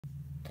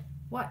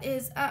What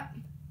is up?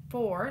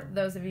 For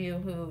those of you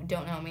who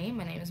don't know me,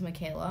 my name is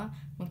Michaela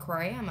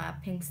McCrory. I'm a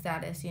Pink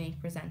Status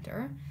Unique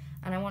Presenter,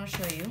 and I want to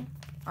show you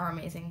our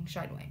amazing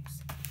shine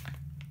wipes.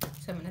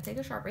 So I'm going to take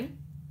a Sharpie,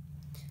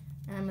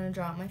 and I'm going to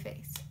draw on my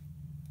face.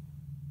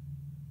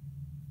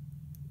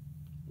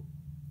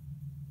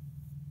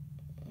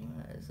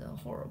 That is a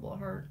horrible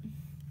hurt.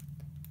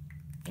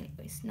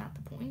 Anyways, not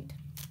the point.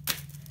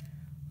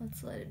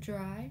 Let's let it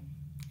dry,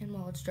 and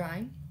while it's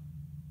drying,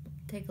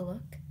 take a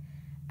look.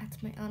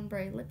 That's my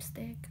ombre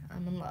lipstick.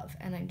 I'm in love,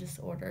 and I just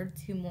ordered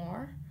 2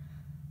 more.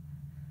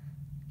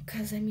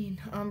 Because, I mean,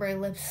 ombre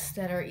lips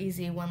that are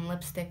easy, 1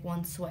 lipstick,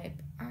 1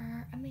 swipe,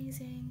 are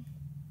amazing.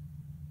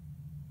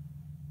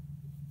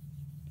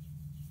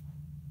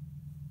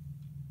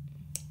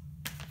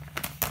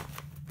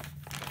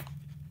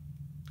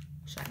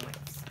 Shine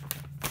wipes.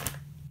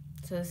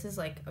 So this is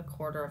like a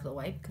quarter of the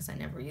wipe, because I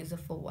never use a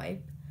full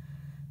wipe,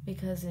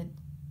 because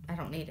I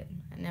don't need it.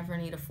 I never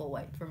need a full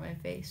wipe for my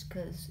face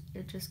because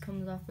it just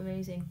comes off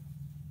amazing.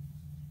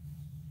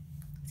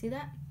 See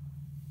that?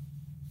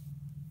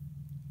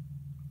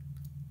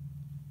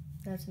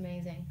 That's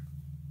amazing.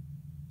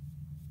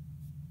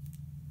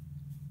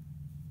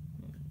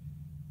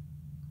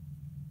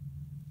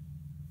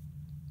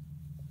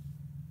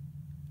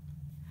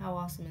 How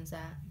awesome is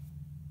that?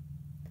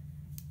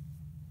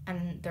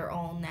 And they're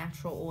all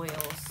natural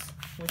oils,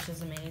 which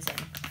is amazing.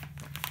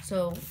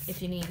 So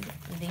if you need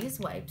these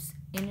wipes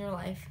in your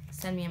life,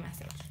 send me a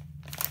message.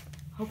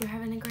 Hope you're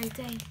having a great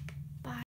day.